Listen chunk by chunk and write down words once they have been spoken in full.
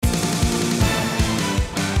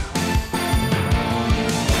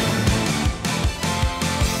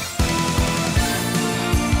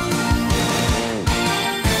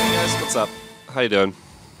How you doing?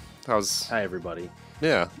 How's Hi, everybody.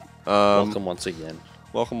 yeah? Welcome once again.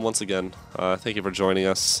 Welcome once again. Thank you for joining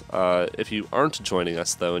us. If you aren't joining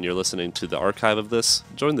us though, and you're listening to the archive of this,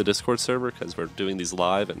 join the Discord server because we're doing these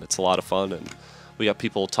live and it's a lot of fun. And we got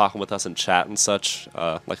people talking with us in chat and such,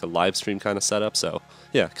 like a live stream kind of setup. So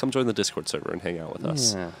yeah, come join the Discord server and hang out with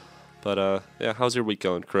us. Yeah. But yeah, how's your week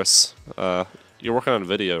going, Chris? You're working on a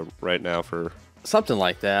video right now for Something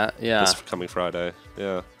like that. Yeah. this coming Friday.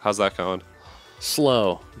 Yeah, how's that going?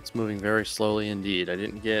 Slow. It's moving very slowly indeed. I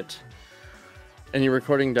didn't get any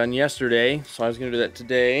recording done yesterday, so I was going to do that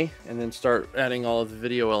today and then start adding all of the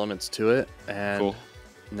video elements to it. And Cool.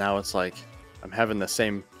 now it's like I'm having the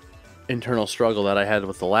same internal struggle that I had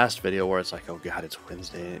with the last video where it's like, oh God, it's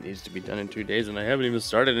Wednesday and it needs to be done in 2 days and I haven't even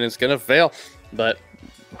started and it's going to fail. But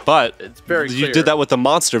it's very you clear. did that with the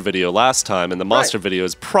monster video last time, and the monster video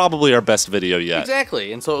is probably our best video yet.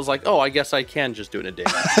 Exactly. And so it was like, oh, I guess I can just do it in a day.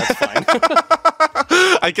 That's fine.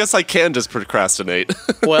 I guess I can just procrastinate.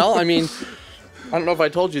 Well, I mean, I don't know if I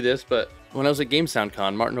told you this, but when I was at Game Sound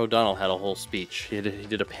Con, Martin O'Donnell had a whole speech. He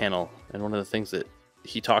did a panel, and one of the things that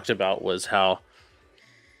he talked about was how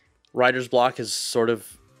writer's block is sort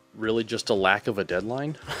of really just a lack of a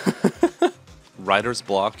deadline. Writer's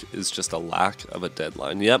block is just a lack of a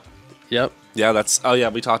deadline. Yep. Yep. Yeah, that's. Oh yeah,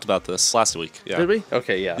 we talked about this last week. Yeah. Did we?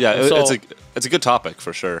 Okay, yeah. Yeah, And so, it's a good topic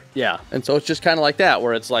for sure. yeah, and so it's just kind of like that,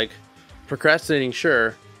 where it's like procrastinating,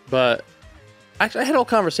 sure, but actually, I had a whole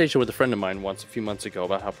conversation with a friend of mine once a few months ago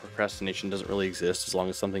about how procrastination doesn't really exist as long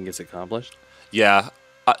as something gets accomplished. Yeah.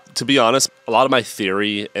 To be honest, a lot of my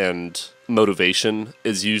theory and motivation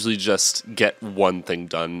is usually just get one thing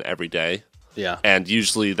done every day, Yeah. and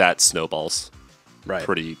usually that snowballs Right.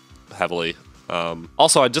 pretty heavily.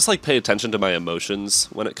 Also, I just like pay attention to my emotions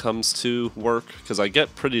when it comes to work because I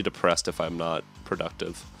get pretty depressed if I'm not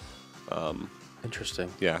productive.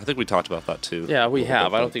 Interesting. Yeah, I think we talked about that too. Yeah, we a little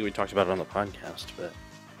have. bit, I don't but- think we talked about it on the podcast, but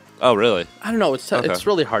Oh, really? I don't know. It's Okay.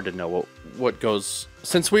 really hard to know what goes,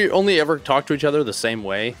 since we only ever talk to each other the same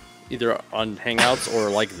way, either on Hangouts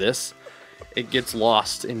or like this. It gets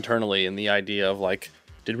lost internally in the idea of like,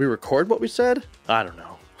 did we record what we said? I don't know.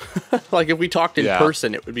 Like if we talked in Yeah.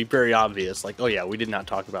 person, it would be very obvious. Like, oh yeah, we did not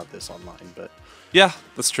talk about this online, but Yeah,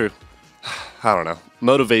 that's true. I don't know.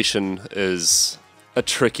 Motivation is a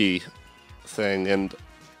tricky thing, and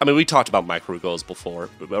I mean, we talked about micro goals before.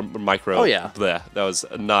 Micro. Oh, yeah. Bleh, that was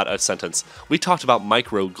not a sentence. We talked about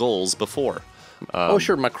micro goals before. oh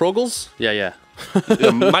sure, my Krogels? Yeah, yeah.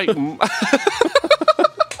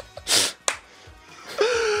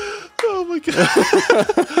 Oh my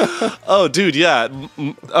god. Oh, dude, yeah.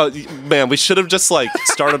 Man, we should have just like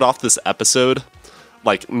started off this episode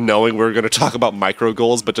like knowing we were going to talk about micro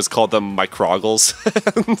goals, but just called them microggles.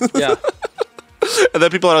 Yeah. And then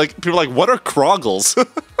people are like, what are croggles?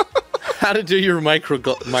 How to do your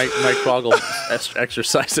microggle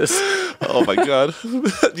exercises. Oh my god.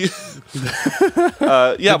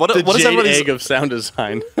 Yeah, what The does jade everybody's egg of sound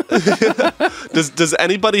design. does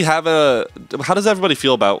anybody have how does everybody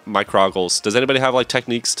feel about microggles? Does anybody have like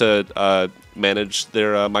techniques to manage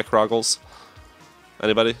their microggles?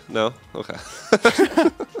 Anybody? No? Okay.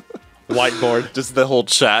 Whiteboard. Just the whole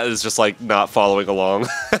chat is just like not following along.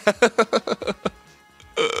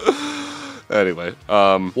 Anyway,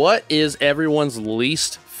 What is everyone's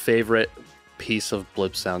least favorite piece of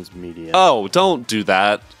Blip Sounds media? oh, don't do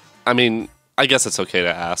that. I mean, I guess it's okay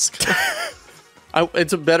to ask.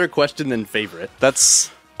 It's a better question than favorite.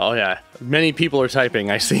 That's Oh yeah, many people are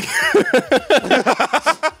typing. I see.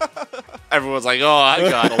 everyone's like, oh, I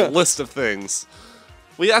got a list of things.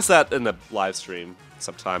 We asked that in the live stream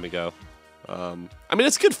some time ago. I mean,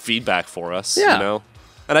 it's good feedback for us, Yeah. you know.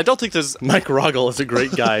 And I don't think there's Mike Roggle is a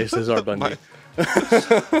great guy, says our Bundy.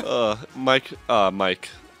 Mike.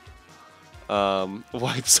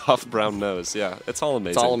 Wipes off brown nose. Yeah, it's all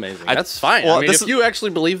amazing. It's all amazing. That's fine. well, I mean, this if is- you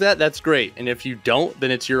actually believe that, that's great. And if you don't,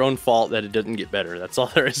 then it's your own fault that it doesn't get better. That's all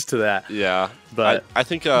there is to that. Yeah, But- I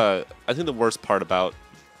think the worst part about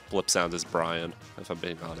Blip Sounds is Brian. If I'm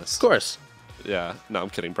being honest. Of course. Yeah. No, I'm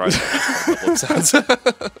kidding. Brian. Blip Sounds.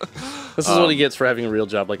 This is what he gets for having a real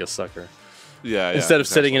job like a sucker. Yeah. Instead of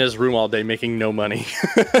sitting in his room all day making no money.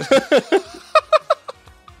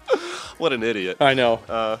 What an idiot. I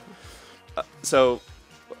know. So,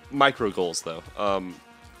 micro goals though.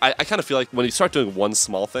 I kind of feel like when you start doing one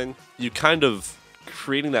small thing, you kind of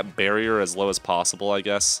creating that barrier as low as possible. I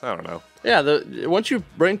guess. I don't know. Yeah, once you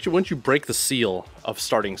break the seal of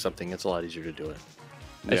starting something, it's a lot easier to do it.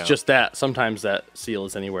 Yeah. It's just that sometimes that seal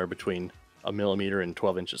is anywhere between a millimeter and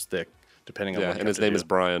 12 inches thick, depending on Yeah, what you and have his to name do. is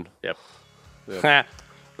Brian. Yep. Yeah.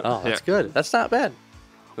 Oh, that's Yeah. good. That's not bad.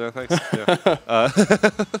 Yeah, thanks. Yeah.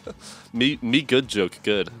 Me good joke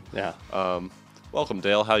good. Yeah. Welcome,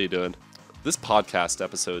 Dale. How you doing? This podcast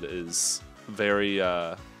episode is very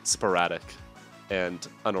sporadic and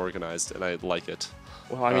unorganized, and I like it.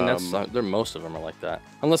 Well, I mean, most of them are like that.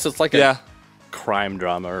 Unless it's like a crime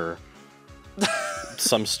drama or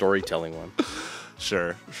some storytelling one.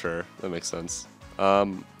 Sure. That makes sense.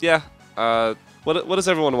 Yeah. What does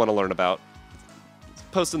everyone want to learn about?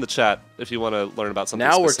 Post in the chat if you want to learn about something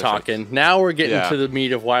Now specific. we're talking. Now we're getting Yeah. to the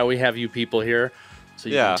meat of why we have you people here. So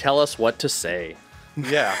you can tell us what to say.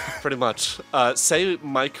 Yeah, pretty much. Say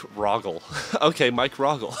Mike Roggle. Okay, Mike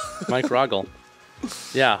Roggle. Mike Roggle.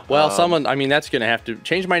 Yeah, well, that's going to have to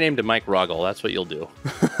change my name to Mike Roggle. That's what you'll do.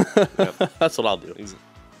 Yep. That's what I'll do.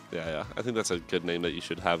 Yeah. I think that's a good name that you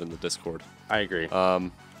should have in the Discord. I agree.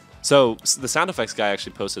 So the sound effects guy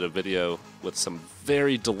actually posted a video with some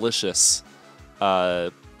very delicious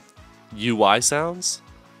UI sounds.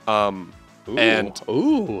 And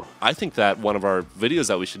Ooh. I think that one of our videos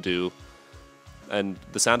that we should do, and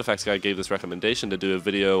the sound effects guy gave this recommendation to do a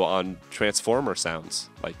video on Transformer sounds,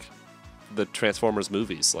 like the Transformers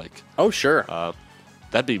movies. Like, Oh, sure.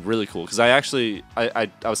 that'd be really cool. Because I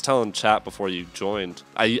was telling chat before you joined,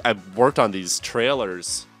 I worked on these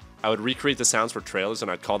trailers. I would recreate the sounds for trailers,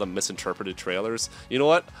 and I'd call them misinterpreted trailers. You know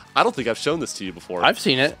what? I don't think I've shown this to you before. I've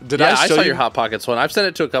seen it. Did yeah, I show saw you? your Hot Pockets one. I've sent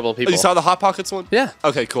it to a couple of people. You saw the Hot Pockets one? Yeah.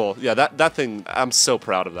 Okay, cool. Yeah, that thing, I'm so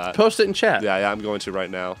proud of that. Post it in chat. Yeah, I'm going to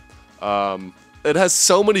right now. It has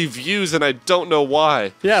so many views, and I don't know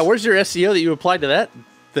why. Yeah, where's your SEO that you applied to that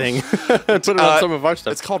thing? Put it on some of our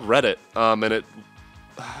stuff. It's called Reddit, and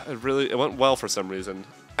it went well for some reason.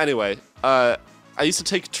 Anyway, I used to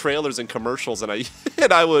take trailers and commercials, and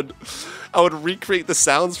I would recreate the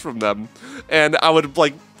sounds from them, and I would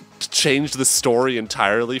like change the story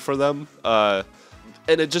entirely for them, and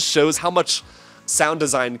it just shows how much sound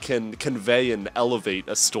design can convey and elevate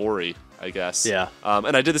a story, I guess. Yeah.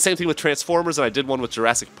 And I did the same thing with Transformers, and I did one with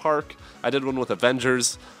Jurassic Park. I did one with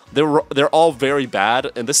Avengers. They're all very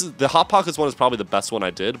bad, and the Hot Pockets one is probably the best one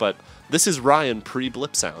I did. But this is Ryan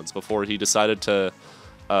pre-blip sounds before he decided to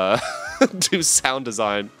do sound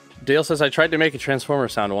design. Dale says, I tried to make a Transformer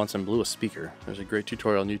sound once and blew a speaker. There's a great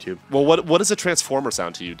tutorial on YouTube. Well, what is a Transformer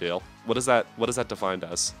sound to you, Dale? What is that defined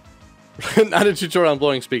as? Not a tutorial on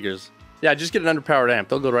blowing speakers. Yeah, just get an underpowered amp.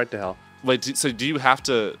 They'll go right to hell. Wait, so do you have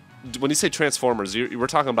to... When you say Transformers, we're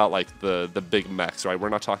talking about like the big mechs, right? We're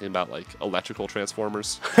not talking about like electrical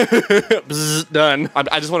Transformers. Bzz, done.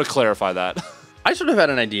 I just want to clarify that. I sort of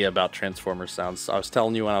had an idea about Transformer sounds. I was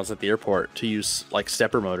telling you when I was at the airport to use like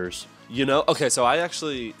stepper motors. You know? Okay, so I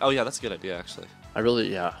actually... Oh, yeah, that's a good idea, actually.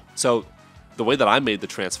 Yeah. So the way that I made the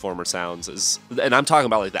Transformer sounds is... And I'm talking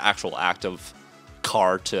about like the actual act of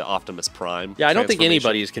car to Optimus Prime. Yeah, I don't think transformation.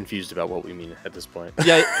 anybody is confused about what we mean at this point.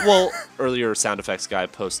 Yeah, well, earlier sound effects guy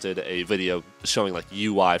posted a video showing like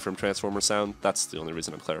UI from Transformer sound. That's the only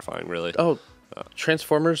reason I'm clarifying, really. Oh,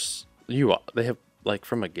 Transformers, they have like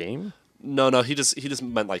from a game? No, he just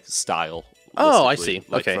meant like style. Oh, I listically, see.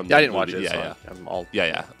 like, Okay, from yeah, I the didn't watch movie. it. So Yeah. I'm all...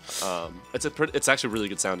 Yeah. It's actually really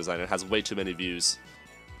good sound design. It has way too many views.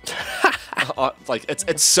 Like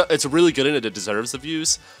it's really good and it deserves the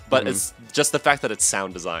views, but it's just the fact that it's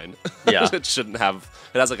sound design. Yeah. It shouldn't have.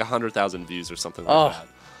 It has like 100,000 views or something like that.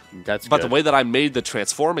 That's But good. the way that I made the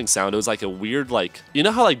transforming sound, it was like a weird, like, you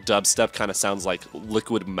know how like dubstep kind of sounds like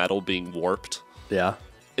liquid metal being warped? Yeah.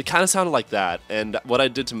 It kind of sounded like that. And what I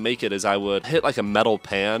did to make it is I would hit like a metal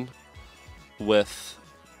pan with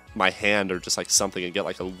my hand or just like something and get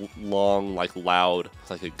like a long, like loud,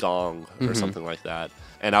 like a gong or something like that.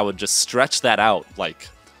 And I would just stretch that out like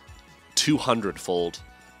 200-fold.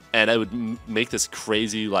 And I would make this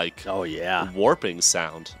crazy, like, Oh, yeah. warping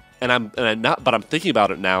sound. But I'm thinking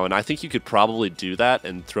about it now, and I think you could probably do that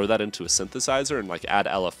and throw that into a synthesizer and like add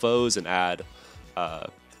LFOs and add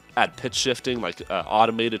pitch shifting, like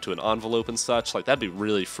automated to an envelope and such. Like that'd be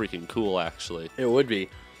really freaking cool, actually. It would be.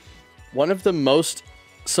 One of the most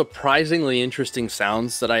surprisingly interesting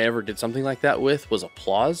sounds that I ever did something like that with was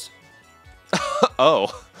applause.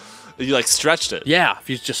 Oh, you like stretched it? Yeah, if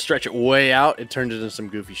you just stretch it way out, it turned into some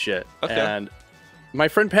goofy shit. Okay. And my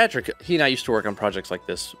friend Patrick, he and I used to work on projects like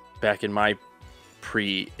this back in my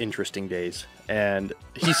pre-interesting days. And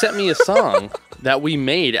he sent me a song that we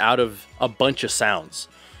made out of a bunch of sounds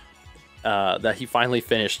that he finally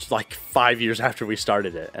finished like 5 years after we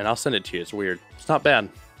started it. And I'll send it to you. It's weird. It's not bad.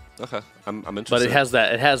 Okay, I'm interested. But it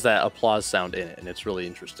has that applause sound in it, and it's really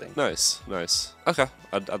interesting. Nice. Okay,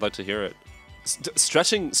 I'd like to hear it.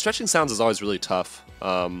 Stretching sounds is always really tough.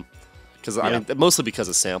 Because I mean, mostly because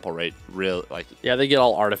of sample rate, real like. Yeah, they get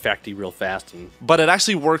all artifacty real fast, and But it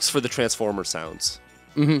actually works for the Transformer sounds.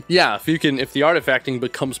 Yeah, if the artifacting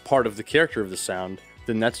becomes part of the character of the sound,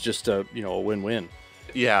 then that's just a win-win.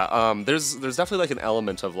 Yeah, there's definitely like an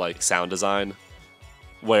element of like sound design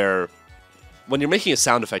where when you're making a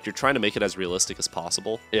sound effect, you're trying to make it as realistic as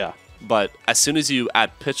possible. Yeah. But as soon as you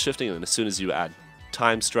add pitch shifting and as soon as you add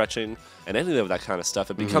time stretching and any of that kind of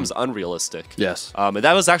stuff, it becomes unrealistic. Yes. And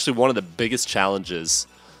that was actually one of the biggest challenges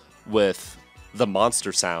with the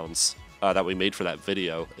monster sounds that we made for that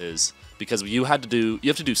video, is because you have to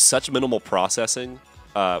do such minimal processing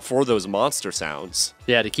for those monster sounds.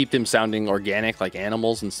 Yeah, to keep them sounding organic like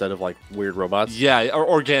animals instead of like weird robots. Yeah, or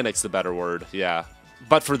organic's the better word. Yeah.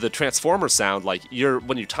 But for the Transformer sound, like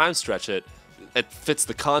when you time stretch it, it fits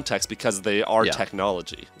the context because they are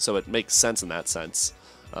technology. So it makes sense in that sense.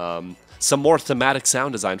 Some more thematic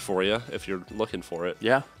sound design for you if you're looking for it.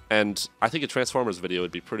 Yeah. And I think a Transformers video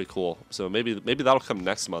would be pretty cool. So maybe that'll come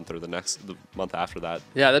next month or the month after that.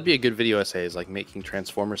 Yeah, that'd be a good video essay, is like making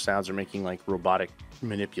Transformer sounds or making like robotic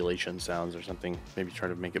manipulation sounds or something. Maybe try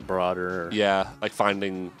to make it broader. Or... Yeah, like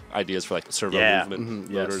finding ideas for like servo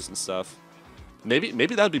movement motors and stuff. Maybe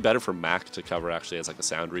that would be better for Mac to cover actually as like a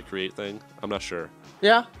sound recreate thing. I'm not sure.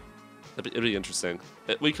 Yeah. It'd be interesting.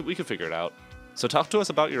 We could figure it out. So talk to us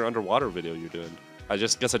about your underwater video you're doing. I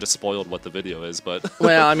just spoiled what the video is, but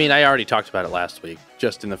well, I mean, I already talked about it last week,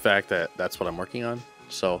 just in the fact that that's what I'm working on.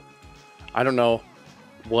 So I don't know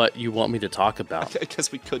what you want me to talk about. I guess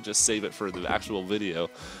we could just save it for the actual video,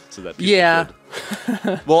 so that people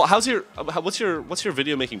could. Well, what's your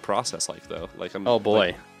video making process like though? Like oh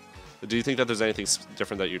boy. Like, do you think that there's anything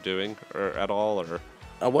different that you're doing or at all or?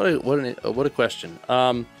 What a question.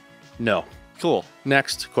 No. Cool.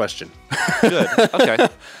 Next question. Good. Okay.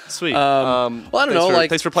 Sweet. Well, I don't know.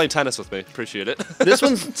 Thanks for playing tennis with me. Appreciate it. This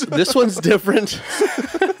one's different.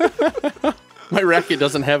 My racket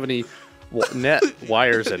doesn't have any net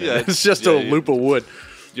wires in it. It's just a loop of wood.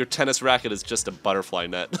 Your tennis racket is just a butterfly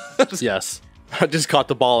net. Yes. I just caught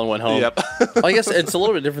the ball and went home. Yep. Well, I guess it's a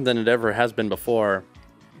little bit different than it ever has been before,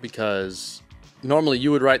 because normally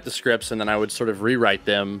you would write the scripts and then I would sort of rewrite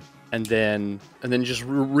them. And then just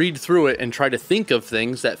read through it and try to think of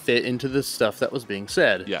things that fit into the stuff that was being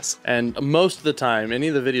said. Yes. And most of the time, any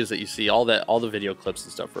of the videos that you see, all the video clips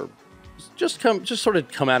and stuff are just sort of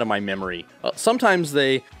come out of my memory. Sometimes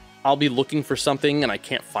I'll be looking for something and I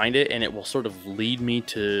can't find it, and it will sort of lead me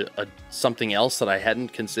to something else that I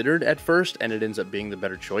hadn't considered at first, and it ends up being the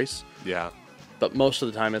better choice. Yeah. But most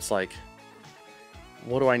of the time, it's like,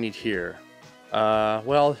 what do I need here?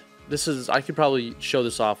 Well. I could probably show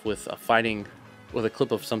this off with a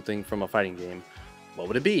clip of something from a fighting game. What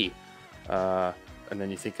would it be? And then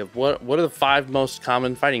you think of what are the 5 most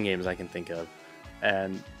common fighting games I can think of,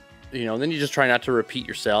 and then you just try not to repeat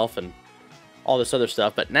yourself and all this other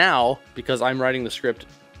stuff. But now, because I'm writing the script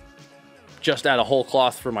just out of whole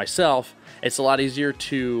cloth for myself, it's a lot easier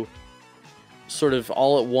to sort of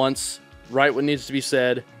all at once write what needs to be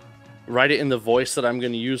said. Write it in the voice that I'm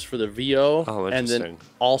going to use for the VO, and then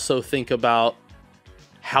also think about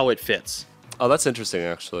how it fits. Oh, that's interesting,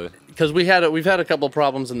 actually. Because we've had a couple of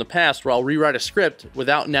problems in the past where I'll rewrite a script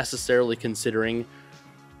without necessarily considering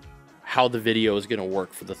how the video is going to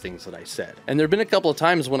work for the things that I said. And there've been a couple of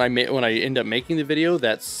times when I end up making the video,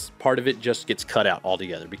 that's part of it just gets cut out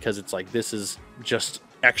altogether, because it's like, this is just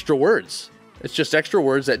extra words. It's just extra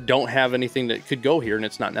words that don't have anything that could go here, and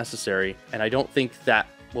it's not necessary. And I don't think that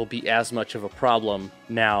will be as much of a problem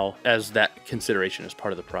now, as that consideration is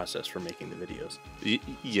part of the process for making the videos.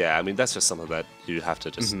 Yeah, I mean, that's just something that you have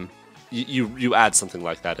to just you add something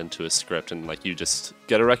like that into a script, and like you just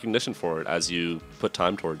get a recognition for it as you put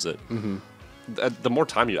time towards it. The more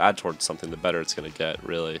time you add towards something, the better it's going to get,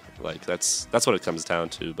 really. Like that's what it comes down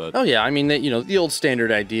to. But oh yeah, I mean, the old standard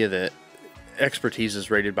idea that expertise is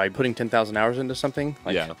rated by putting 10,000 hours into something.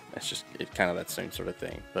 Like, yeah, it's kind of that same sort of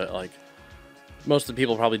thing. But like, most of the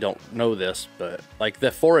people probably don't know this, but like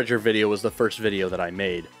the Forager video was the first video that I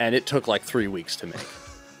made, and it took like 3 weeks to make.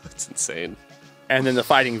 That's insane. And then the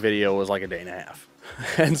fighting video was like a day and a half.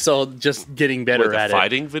 And so just getting better at it. The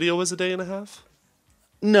fighting video was a day and a half?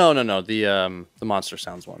 No. The Monster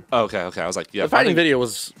Sounds one. Oh, okay. I was like, yeah. The fighting video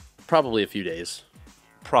was probably a few days.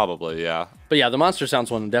 Probably, yeah. But yeah, the Monster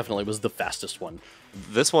Sounds one definitely was the fastest one.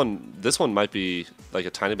 This one might be like a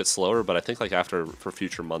tiny bit slower, but I think like for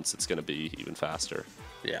future months it's going to be even faster.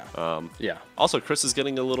 Yeah. Yeah. Also, Chris is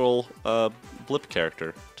getting a little blip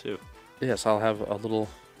character too. Yes, I'll have a little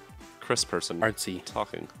Chris person artsy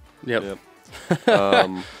talking. Yep.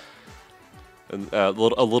 And a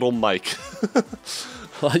little mic.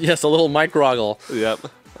 Well, yes, a little Mike Roggle. Yep.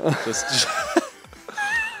 Just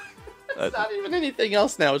It's not even anything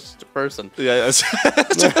else now. It's just a person. Yeah,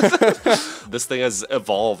 this thing has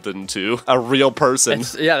evolved into a real person.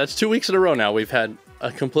 That's 2 weeks in a row now. We've had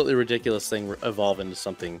a completely ridiculous thing evolve into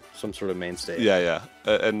some sort of mainstay. Yeah.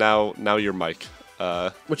 And now you're Mike.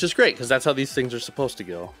 Which is great, because that's how these things are supposed to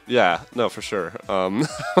go. Yeah, no, for sure. I'm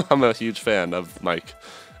a huge fan of Mike.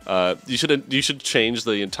 You should change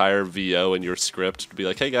the entire VO in your script to be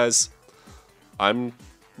like, hey guys, I'm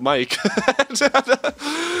Mike. Because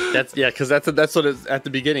that's what it's at the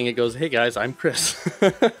beginning. It goes, hey guys, I'm Chris.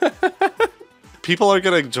 People are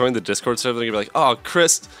gonna join the Discord server. They're gonna be like, oh,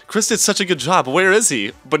 Chris did such a good job. Where is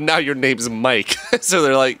he? But now your name's Mike. So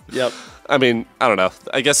they're like, yep. I mean, I don't know.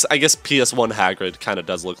 I guess PS1 Hagrid kind of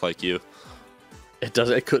does look like you. It does.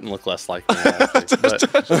 It couldn't look less like me. Actually, but.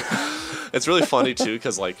 It's really funny too,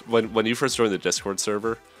 because like when you first joined the Discord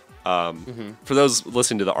server, for those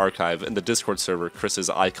listening to the archive, in the Discord server, Chris's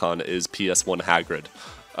icon is PS1 Hagrid.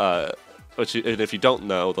 And if you don't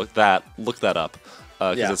know, look that up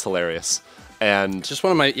because it's hilarious. And just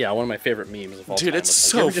one of my favorite memes of all time. Dude, it's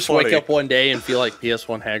so you ever just funny. wake up one day and feel like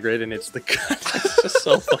PS1 Hagrid, and it's the it's just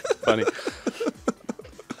so fucking funny.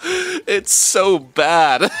 It's so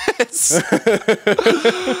bad.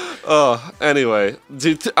 Anyway,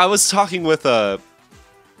 dude, I was talking with I'll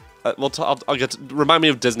remind me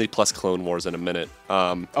of Disney Plus Clone Wars in a minute.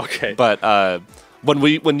 Okay. But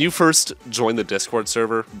when you first joined the Discord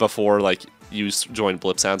server, before like you joined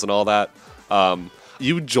Blip Sounds and all that,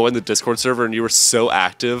 you joined the Discord server and you were so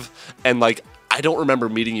active, and like I don't remember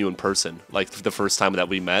meeting you in person like the first time that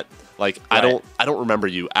we met. Like right. I don't remember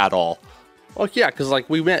you at all. Well, yeah, because like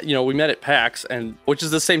we met at PAX, and which is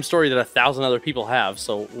the same story that 1,000 other people have.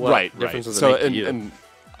 So what difference does it make to you? And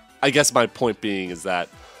I guess my point being is that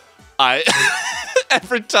I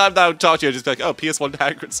every time that I would talk to you, I'd just be like, "Oh, PS1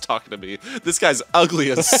 Hagrid's talking to me. This guy's ugly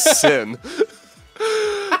as sin."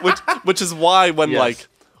 which is why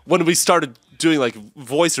when we started doing like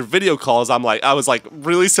voice or video calls, I was like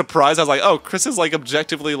really surprised. I was like, oh, Chris is like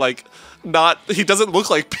objectively like he doesn't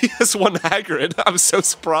look like PS1 Hagrid. I'm so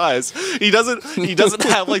surprised. He doesn't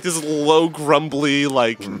have like this low grumbly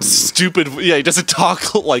like stupid, he doesn't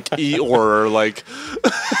talk like Eeyore or like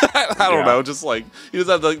I don't know, just like he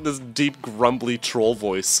doesn't have like this deep grumbly troll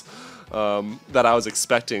voice that I was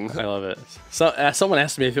expecting. I love it. So someone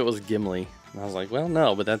asked me if it was Gimli. And I was like, well,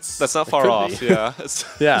 no, but that's not far off. Yeah,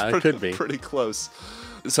 it could be pretty close.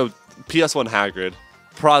 So PS1 Hagrid,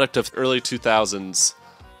 product of early 2000s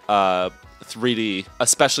 3D,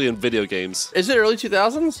 especially in video games. Is it early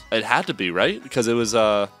 2000s? It had to be, right? Because it was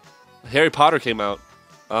Harry Potter came out.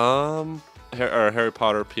 Harry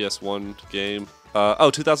Potter PS1 game.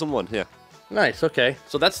 2001. Yeah. Nice. Okay.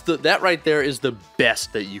 So that right there is the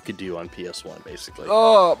best that you could do on PS1, basically.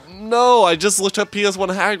 Oh no! I just looked up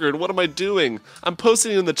PS1 Hagrid. What am I doing? I'm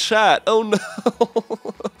posting it in the chat. Oh no!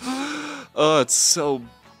 Oh, it's so.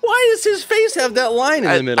 Why does his face have that line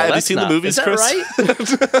in the middle? Have you seen the movies, Chris? Right?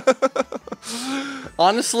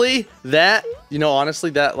 Honestly, that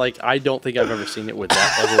like I don't think I've ever seen it with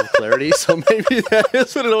that level of clarity. So maybe that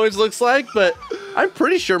is what it always looks like. But I'm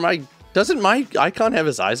pretty sure doesn't my icon have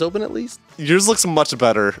his eyes open at least? Yours looks much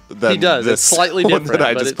better than he does. This it's slightly different that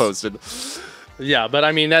I just posted. Yeah, but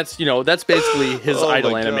I mean that's basically his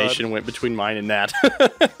idle animation went between mine and that.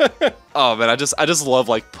 Oh man, I just love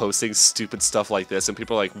like posting stupid stuff like this, and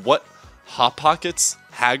people are like, "What? Hot Pockets?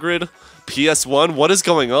 Hagrid? PS1? What is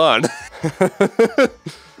going on?"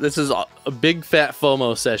 This is a big fat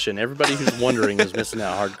FOMO session. Everybody who's wondering is missing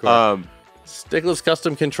out hardcore. Stickless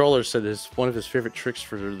Custom Controller said one of his favorite tricks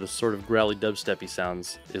for the sort of growly dubsteppy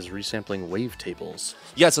sounds is resampling wavetables.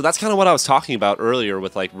 Yeah, so that's kind of what I was talking about earlier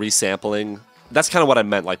with like resampling. That's kind of what I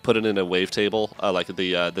meant, like put it in a wavetable, like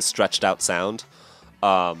the stretched out sound.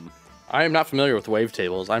 I am not familiar with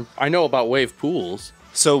wavetables. I know about wave pools.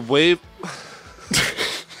 So wave.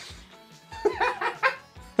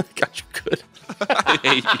 Got you good. I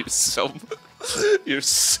hate you so. You're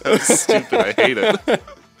so stupid. I hate it.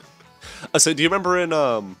 So do you remember in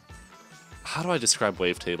how do I describe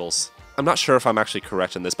wavetables? I'm not sure if I'm actually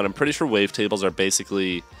correct in this, but I'm pretty sure wavetables are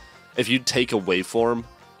basically if you take a waveform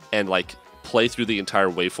and like play through the entire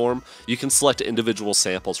waveform, you can select individual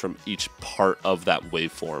samples from each part of that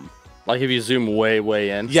waveform. Like if you zoom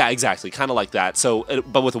way in? Yeah, exactly. Kind of like that. So,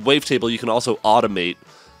 but with a wavetable, you can also automate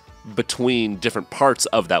between different parts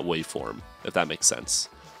of that waveform, if that makes sense.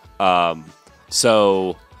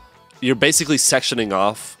 So you're basically sectioning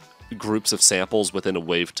off groups of samples within a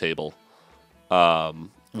wavetable.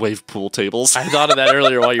 Wave pool tables. I thought of that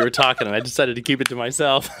earlier while you were talking, and I decided to keep it to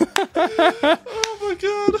myself. Oh my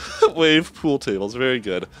god. Wave pool tables. Very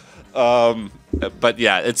good. But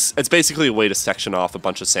yeah, it's basically a way to section off a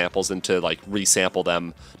bunch of samples and to like resample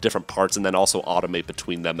them different parts, and then also automate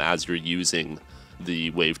between them as you're using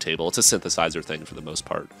the wavetable. It's a synthesizer thing for the most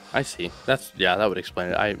part. I see. That would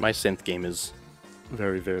explain it. My synth game is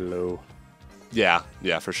very, very low. Yeah,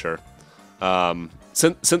 for sure.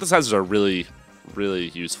 Synthesizers are really, really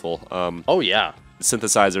useful. Oh yeah,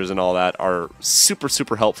 synthesizers and all that are super,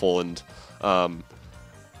 super helpful, and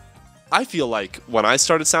I feel like when I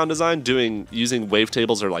started sound design, using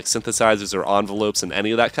wavetables or like synthesizers or envelopes and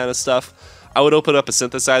any of that kind of stuff, I would open up a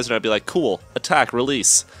synthesizer and I'd be like, cool, attack,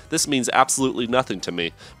 release. This means absolutely nothing to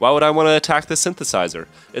me. Why would I want to attack this synthesizer?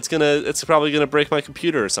 It's probably gonna break my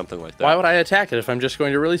computer or something like that. Why would I attack it if I'm just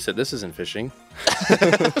going to release it? This isn't phishing.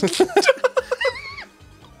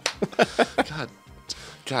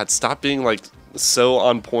 God, stop being like so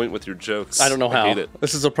on point with your jokes. I don't know how. I hate it.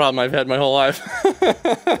 This is a problem I've had my whole life.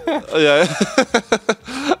 Yeah.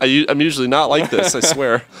 I'm usually not like this, I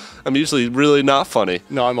swear. I'm usually really not funny.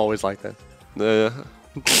 No, I'm always like that. I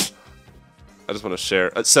just want to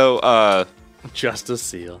share. So, just a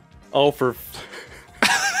seal. Oh, for...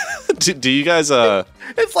 do you guys...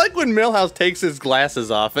 It's like when Milhouse takes his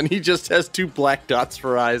glasses off and he just has 2 black dots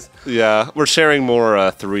for eyes. Yeah, we're sharing more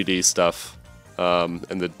 3D stuff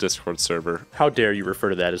in the Discord server. How dare you refer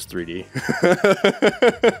to that as 3D?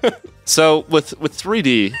 So, with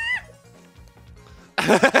 3D...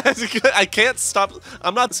 I can't stop.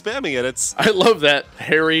 I'm not spamming it. I love that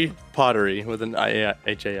Harry Pottery with an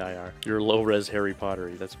Hair. Your low-res Harry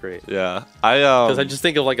Pottery. That's great. Yeah, because I just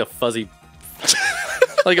think of like a fuzzy,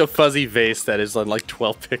 like a fuzzy vase that is on like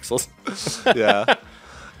 12 pixels. Yeah.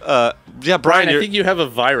 Yeah, Brian, I think you have a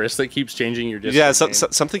virus that keeps changing your Discord name.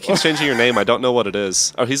 Something keeps changing your name. I don't know what it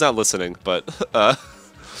is. Oh, he's not listening. But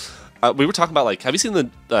we were talking about like, have you seen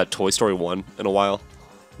the Toy Story 1 in a while?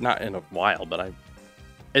 Not in a while, but I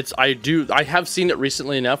have seen it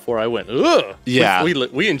recently enough where I went, ugh. Yeah,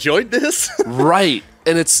 we enjoyed this. Right,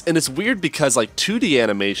 and it's weird because like 2D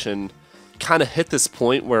animation kind of hit this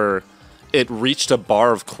point where it reached a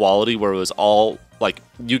bar of quality where it was all like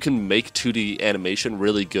you can make 2D animation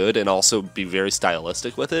really good and also be very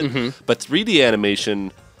stylistic with it. Mm-hmm. But 3D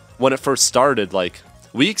animation, when it first started, like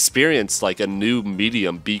we experienced like a new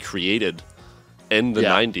medium be created in the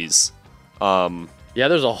 90s. Yeah,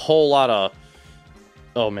 there's a whole lot of...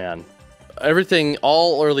 Oh, man. Everything,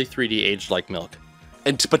 all early 3D aged like milk.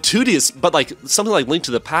 But 2D is... But, like, something like Link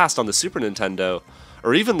to the Past on the Super Nintendo,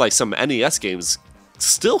 or even, like, some NES games,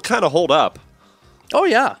 still kind of hold up. Oh,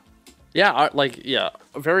 yeah. Yeah,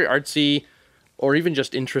 very artsy, or even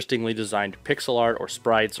just interestingly designed pixel art or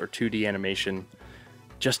sprites or 2D animation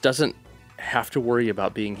just doesn't have to worry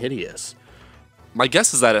about being hideous. My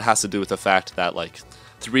guess is that it has to do with the fact that, like,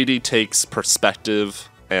 3D takes perspective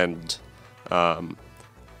and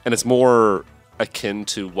it's more akin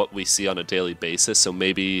to what we see on a daily basis, so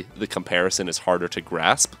maybe the comparison is harder to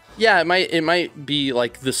grasp. Yeah, it might be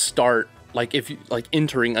like the start, like if you like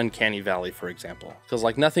entering Uncanny Valley, for example, because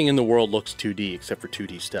like nothing in the world looks 2D except for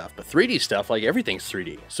 2D stuff, but 3D stuff, like everything's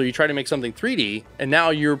 3D. So you try to make something 3D, and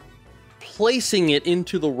now you're placing it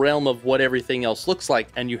into the realm of what everything else looks like,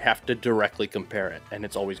 and you have to directly compare it, and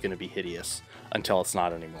it's always going to be hideous until it's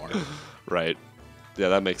not anymore. Right. Yeah,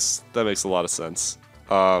 that makes a lot of sense.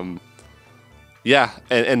 Yeah,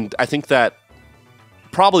 and I think that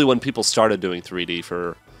probably when people started doing 3D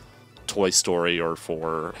for Toy Story or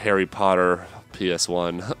for Harry Potter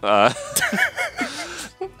PS1,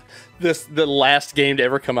 the last game to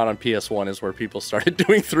ever come out on PS1 is where people started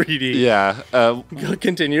doing 3D. Yeah.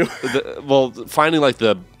 Continue. Finding like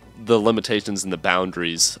the limitations and the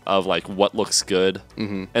boundaries of like what looks good,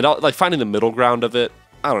 and like finding the middle ground of it.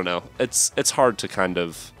 I don't know. It's hard to kind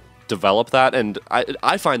of develop that, and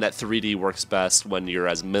I find that 3D works best when you're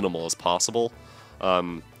as minimal as possible.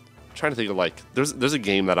 Trying to think of like there's a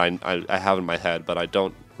game that I have in my head, but I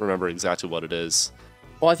don't remember exactly what it is.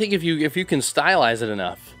 Well, I think if you can stylize it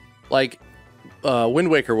enough, like Wind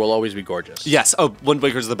Waker will always be gorgeous. Yes. Oh, Wind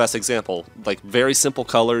Waker is the best example. Like very simple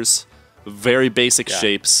colors, very basic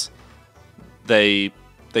shapes. They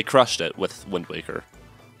crushed it with Wind Waker.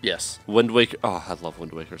 Yes. Wind Waker. Oh, I love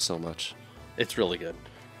Wind Waker so much. It's really good.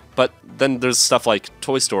 But then there's stuff like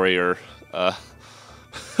Toy Story or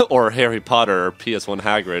Harry Potter or PS1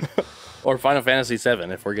 Hagrid or Final Fantasy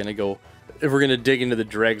VII. If we're gonna dig into the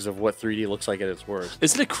dregs of what 3D looks like at its worst.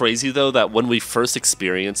 Isn't it crazy though that when we first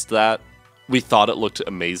experienced that, we thought it looked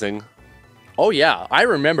amazing? Oh yeah, I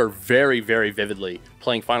remember very, very vividly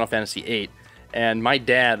playing Final Fantasy VIII, and my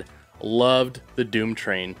dad loved the Doom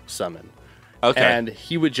Train summon. Okay. And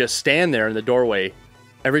he would just stand there in the doorway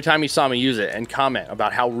every time he saw me use it and comment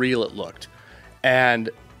about how real it looked.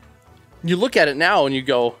 And you look at it now and you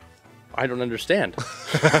go, I don't understand.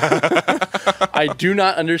 I do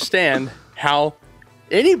not understand how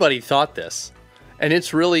anybody thought this. And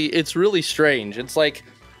it's really strange. It's like,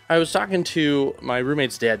 I was talking to my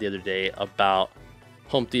roommate's dad the other day about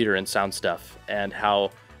home theater and sound stuff, and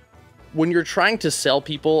how when you're trying to sell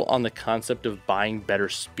people on the concept of buying better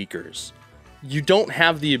speakers, you don't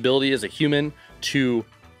have the ability as a human to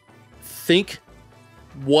think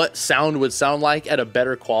what sound would sound like at a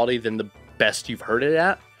better quality than the best you've heard it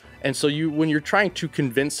at. And so when you're trying to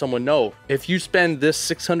convince someone, no, if you spend this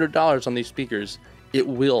 $600 on these speakers, it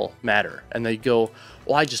will matter. And they go,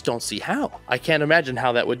 well, I just don't see how. I can't imagine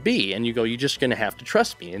how that would be. And you go, you're just going to have to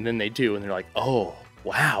trust me. And then they do. And they're like, oh,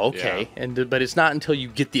 wow, okay. Yeah. But it's not until you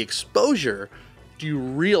get the exposure do you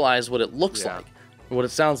realize what it looks like, what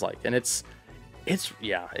it sounds like. And it's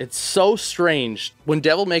so strange. When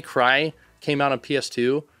Devil May Cry came out on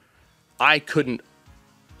PS2, I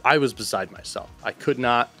was beside myself. I could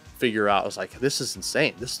not figure out. I was like, this is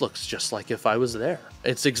insane. This looks just like if I was there.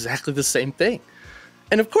 It's exactly the same thing.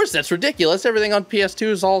 And of course, that's ridiculous. Everything on PS2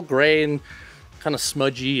 is all gray and kind of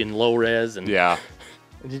smudgy and low res. And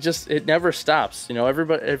it never stops. You know,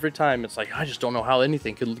 every time it's like, I just don't know how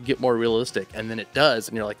anything could get more realistic. And then it does.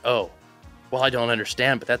 And you're like, oh, well, I don't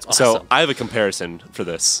understand, but that's awesome. So I have a comparison for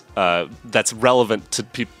this that's relevant to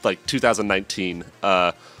like 2019.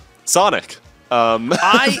 Sonic. All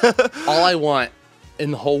I want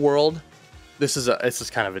in the whole world, this is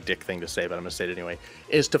kind of a dick thing to say, but I'm gonna say it anyway,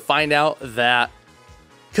 is to find out that,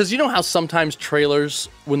 because you know how sometimes trailers,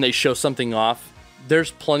 when they show something off,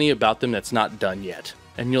 there's plenty about them that's not done yet.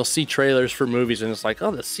 And you'll see trailers for movies and it's like,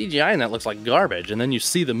 oh, the CGI in that looks like garbage. And then you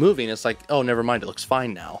see the movie and it's like, oh, never mind, it looks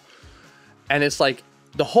fine now. And it's like,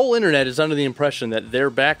 the whole internet is under the impression that their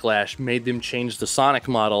backlash made them change the Sonic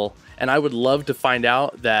model. And I would love to find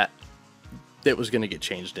out that it was going to get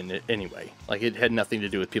changed in it anyway. Like, it had nothing to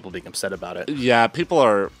do with people being upset about it. Yeah, people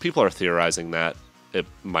are theorizing that that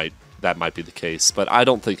might be the case, but I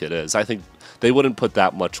don't think it is. I think they wouldn't put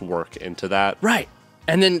that much work into that. Right.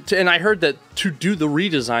 And then, and I heard that to do the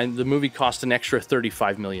redesign, the movie cost an extra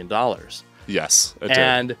 $35 million. Yes, it did.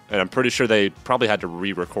 And I'm pretty sure they probably had to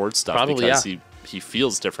re-record stuff because he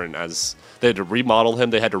feels different. As they had to remodel him,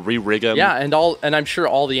 they had to re-rig him. Yeah, and I'm sure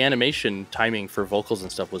all the animation timing for vocals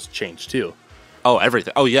and stuff was changed too. Oh,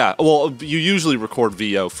 everything. Oh, yeah. Well, you usually record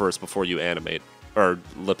VO first before you animate or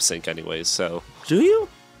lip sync, anyways. So do you?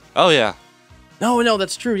 Oh, yeah. No,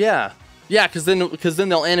 that's true. Yeah, because then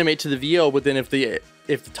they'll animate to the VO, but then if the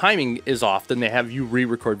timing is off, then they have you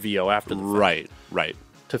re-record VO after the fact. Right.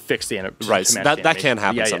 To fix the animation. Right, so that can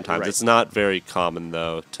happen sometimes. Right. It's not very common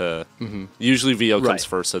though. Usually VO comes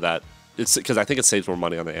first, so that it's because I think it saves more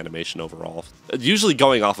money on the animation overall. Usually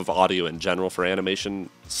going off of audio in general for animation,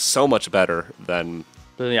 so much better than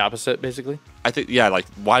the opposite, basically. I think like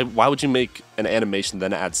why would you make an animation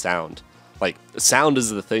then add sound? Like, sound is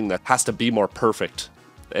the thing that has to be more perfect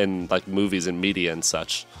in like movies and media and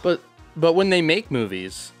such. But when they make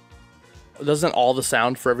movies, doesn't all the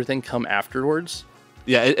sound for everything come afterwards?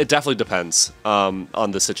 Yeah, it definitely depends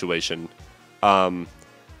on the situation.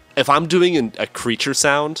 If I'm doing a creature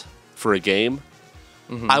sound for a game,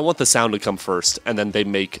 I want the sound to come first, and then they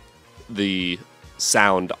make the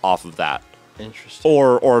sound off of that. Interesting.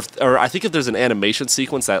 Or I think if there's an animation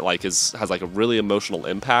sequence that like has like a really emotional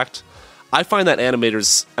impact, I find that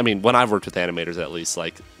animators, I mean, when I've worked with animators at least,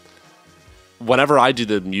 like whenever I do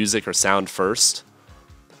the music or sound first,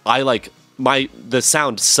 I like the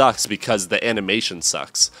sound sucks because the animation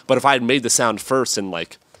sucks. But if I had made the sound first in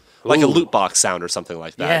like a loot box sound or something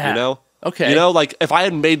like that, you know? Okay. You know, like if I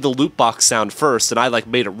had made the loot box sound first and I like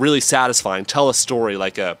made it really satisfying, tell a story,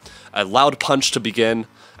 like a loud punch to begin,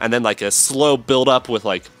 and then like a slow build up with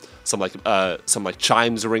like some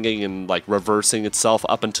chimes ringing and like reversing itself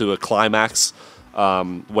up into a climax,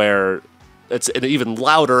 where it's an even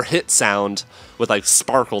louder hit sound with like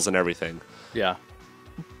sparkles and everything. Yeah.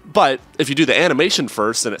 But if you do the animation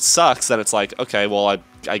first and it sucks, then it's like, okay, well,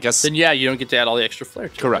 I guess... Then, yeah, you don't get to add all the extra flair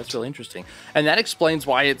to it. Correct. That's really interesting. And that explains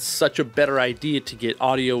why it's such a better idea to get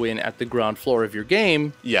audio in at the ground floor of your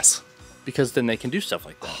game. Yes. Because then they can do stuff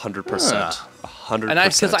like that. 100%. 100%.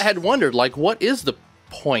 And because I had wondered, like, what is the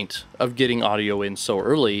point of getting audio in so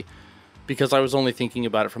early? Because I was only thinking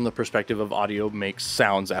about it from the perspective of audio makes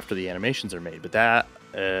sounds after the animations are made. But that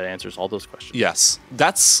answers all those questions. Yes.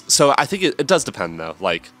 So I think it does depend, though.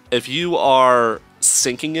 Like, if you are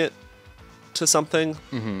syncing it to something,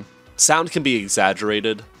 sound can be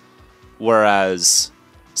exaggerated, whereas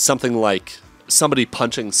something like somebody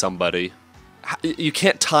punching somebody, you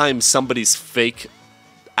can't time somebody's fake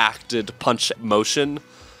acted punch motion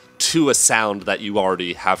to a sound that you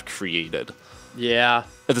already have created. Yeah.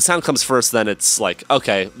 If the sound comes first, then it's like,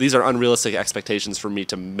 okay, these are unrealistic expectations for me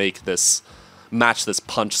to make this match this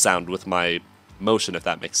punch sound with my motion, if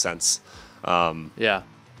that makes sense. Yeah.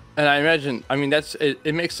 And I imagine, I mean,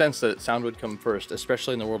 it makes sense that sound would come first,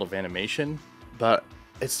 especially in the world of animation. But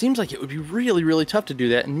it seems like it would be really, really tough to do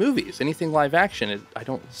that in movies. Anything live action, I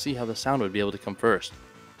don't see how the sound would be able to come first.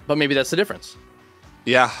 But maybe that's the difference.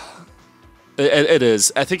 Yeah, it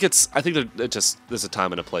is. I think there's a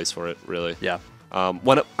time and a place for it, really. Yeah.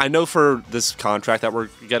 I know for this contract that we're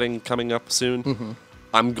getting coming up soon,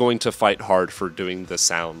 I'm going to fight hard for doing the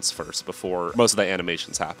sounds first before most of the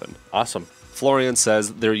animations happen. Awesome. Florian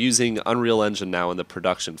says they're using Unreal Engine now in the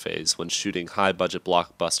production phase when shooting high-budget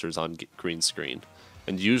blockbusters on green screen.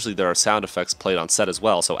 And usually there are sound effects played on set as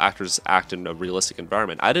well, so actors act in a realistic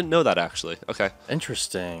environment. I didn't know that, actually. Okay.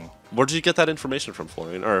 Interesting. Where did you get that information from,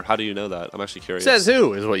 Florian? Or how do you know that? I'm actually curious. Says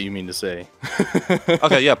who is what you mean to say.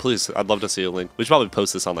 Okay, yeah, please. I'd love to see a link. We should probably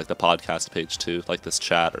post this on like the podcast page too, like this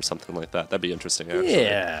chat or something like that. That'd be interesting, actually.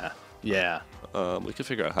 Yeah. Yeah. We could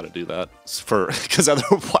figure out how to do that because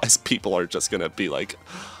otherwise people are just gonna be like,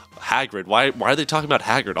 Hagrid. Why are they talking about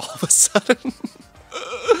Hagrid all of a sudden?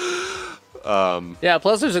 Yeah,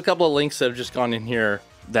 plus there's a couple of links that have just gone in here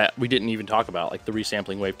that we didn't even talk about, like the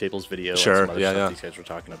resampling wavetables video Sure, and some other yeah, stuff yeah. these guys were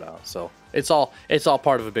talking about. So it's all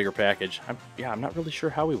part of a bigger package. I'm not really sure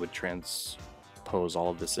how we would transpose all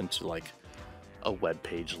of this into like a web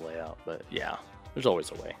page layout, but yeah, there's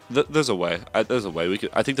always a way. There's a way. There's a way.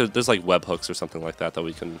 I think there's like webhooks or something like that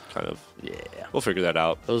we can kind of. Yeah. We'll figure that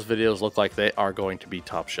out. Those videos look like they are going to be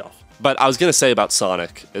top shelf. But I was gonna say about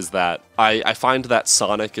Sonic is that I find that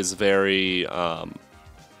Sonic is very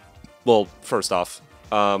well. First off,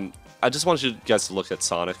 I just want you guys to look at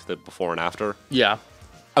Sonic the before and after. Yeah.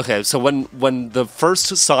 Okay, so when the first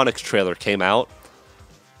Sonic trailer came out,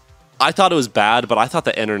 I thought it was bad, but I thought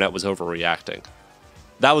the internet was overreacting.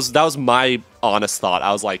 That was my honest thought.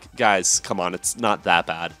 I was like, guys, come on, it's not that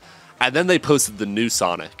bad. And then they posted the new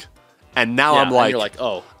Sonic, and now I'm like, and you're like,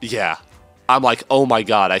 oh. Yeah. I'm like, oh my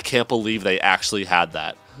god, I can't believe they actually had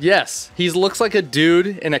that. Yes, he looks like a dude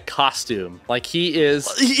in a costume. Like he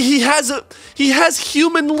is. He has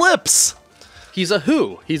human lips. He's a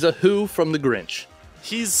Who. He's a Who from the Grinch.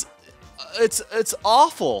 It's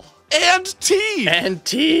awful. And teeth. And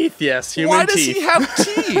teeth, yes, human Why does teeth. he have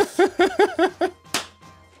teeth?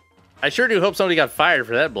 I sure do hope somebody got fired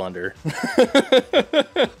for that blunder.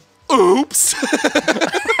 Oops.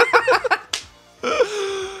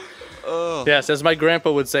 Yes, as my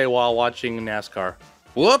grandpa would say while watching NASCAR.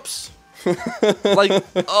 Whoops. Like,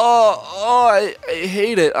 I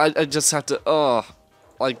hate it. I just have to,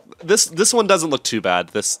 like this one doesn't look too bad.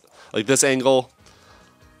 This angle,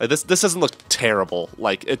 like, this doesn't look terrible.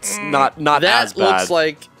 Like it's not That as bad. looks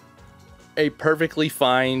like a perfectly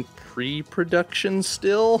fine pre-production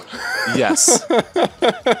still. Yes.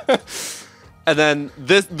 And then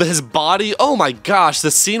his body, oh my gosh,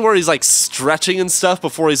 the scene where he's like stretching and stuff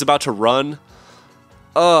before he's about to run.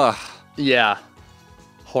 Yeah.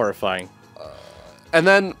 Horrifying. And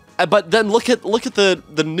then but then look at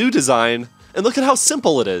the new design and look at how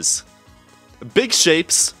simple it is. Big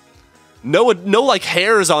shapes. No like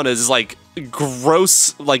hairs on his like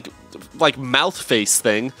gross like mouth face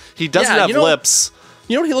thing. He doesn't have lips.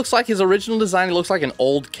 You know what he looks like? His original design, he looks like an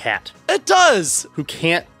old cat It does. who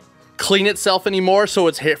can't clean itself anymore, so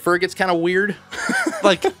its fur gets kind of weird.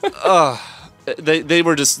 Like they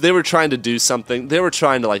were trying to do something. They were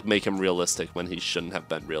trying to like make him realistic when he shouldn't have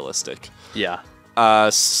been realistic. Yeah.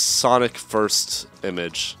 Sonic first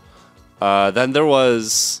image. Then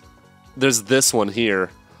there's this one here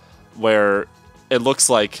where it looks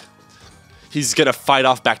like he's gonna fight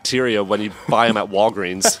off bacteria when you buy him at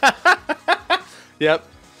Walgreens. Yep.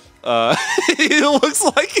 he looks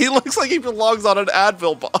like he belongs on an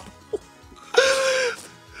Advil bottle.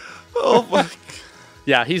 Oh my.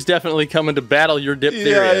 Yeah, he's definitely coming to battle your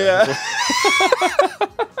diphtheria. Yeah.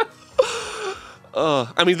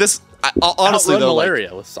 I mean, honestly Outrun though,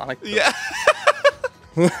 malaria with Sonic. Yeah.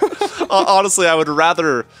 Honestly, I would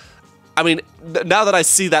rather. I mean, now that I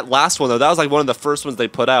see that last one though, that was like one of the first ones they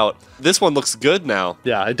put out. This one looks good now.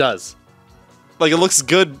 Yeah, it does. Like it looks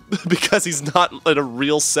good because he's not in a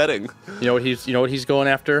real setting. You know what he's going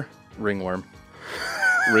after? Ringworm.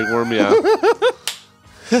 Ringworm, yeah.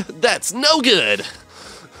 That's no good.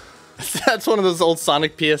 That's one of those old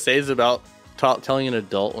Sonic PSAs about telling an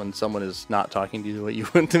adult when someone is not talking to you the way you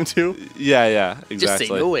want them to. Yeah, exactly. Just say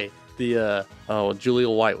no way. Julia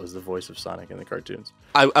White was the voice of Sonic in the cartoons.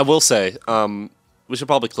 I will say, we should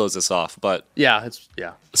probably close this off, but Yeah,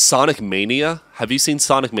 Sonic Mania. Have you seen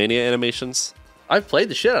Sonic Mania animations? I've played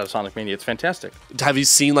the shit out of Sonic Mania. It's fantastic. Have you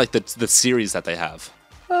seen like the series that they have?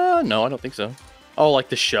 No, I don't think so. Oh, like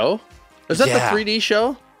the show? Is that Yeah. the 3D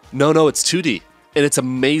show? No, it's 2D, and it's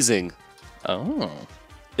amazing. Oh.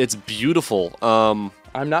 It's beautiful.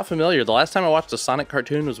 I'm not familiar. The last time I watched a Sonic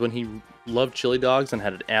cartoon was when he loved chili dogs and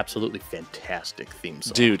had an absolutely fantastic theme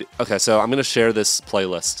song. Dude, okay, so I'm gonna share this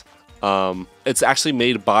playlist. It's actually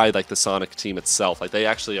made by like the Sonic team itself. Like they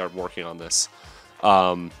actually are working on this.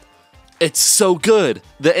 It's so good.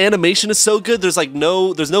 The animation is so good. There's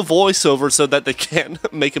no voiceover so that they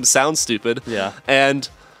can't make him sound stupid. Yeah. And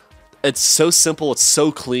it's so simple, it's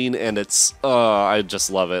so clean, and it's I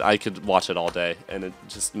just love it. I could watch it all day, and it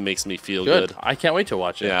just makes me feel good. I can't wait to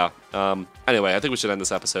watch it. Yeah. Anyway, I think we should end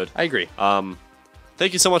this episode. I agree.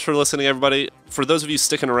 Thank you so much for listening, everybody. For those of you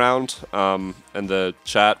sticking around in the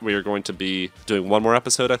chat, we are going to be doing one more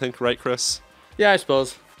episode, I think, right, Chris? Yeah, I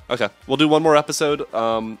suppose. Okay, we'll do one more episode.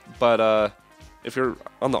 But if you're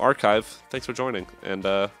on the archive, thanks for joining, and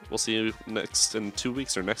we'll see you in 2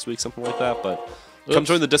 weeks or next week, something like that. But come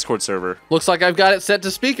join the Discord server. Looks like I've got it set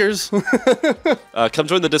to speakers. Come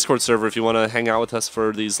join the Discord server if you want to hang out with us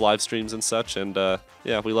for these live streams and such. And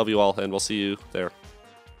yeah, we love you all, and we'll see you there.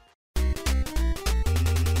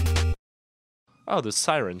 Oh, there's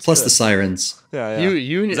sirens. Plus Good. the sirens. Yeah.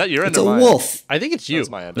 You Is that your end It's or a my wolf. end? I think it's you. That's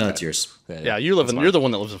my end. No, Okay. it's yours. Yeah, you live in. You're the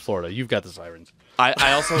one that lives in Florida. You've got the sirens.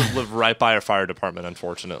 I also live right by our fire department,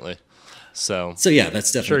 unfortunately. So Yeah,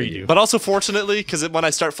 that's definitely Sure you do. but also fortunately, because when I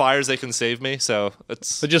start fires, they can save me. So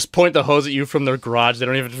it's They just point the hose at you from their garage. They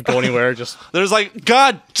don't even go anywhere. Just there's like,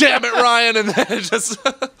 God damn it, Ryan, and then it just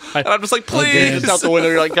and I'm just like, please, it's out the window.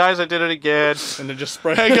 You're like, guys, I did it again, and then just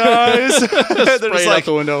spray. hey guys, they're Spray just it like, out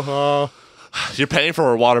the window. Oh, you're paying for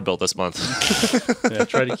our water bill this month. yeah.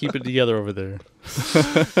 Try to keep it together over there.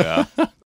 Yeah.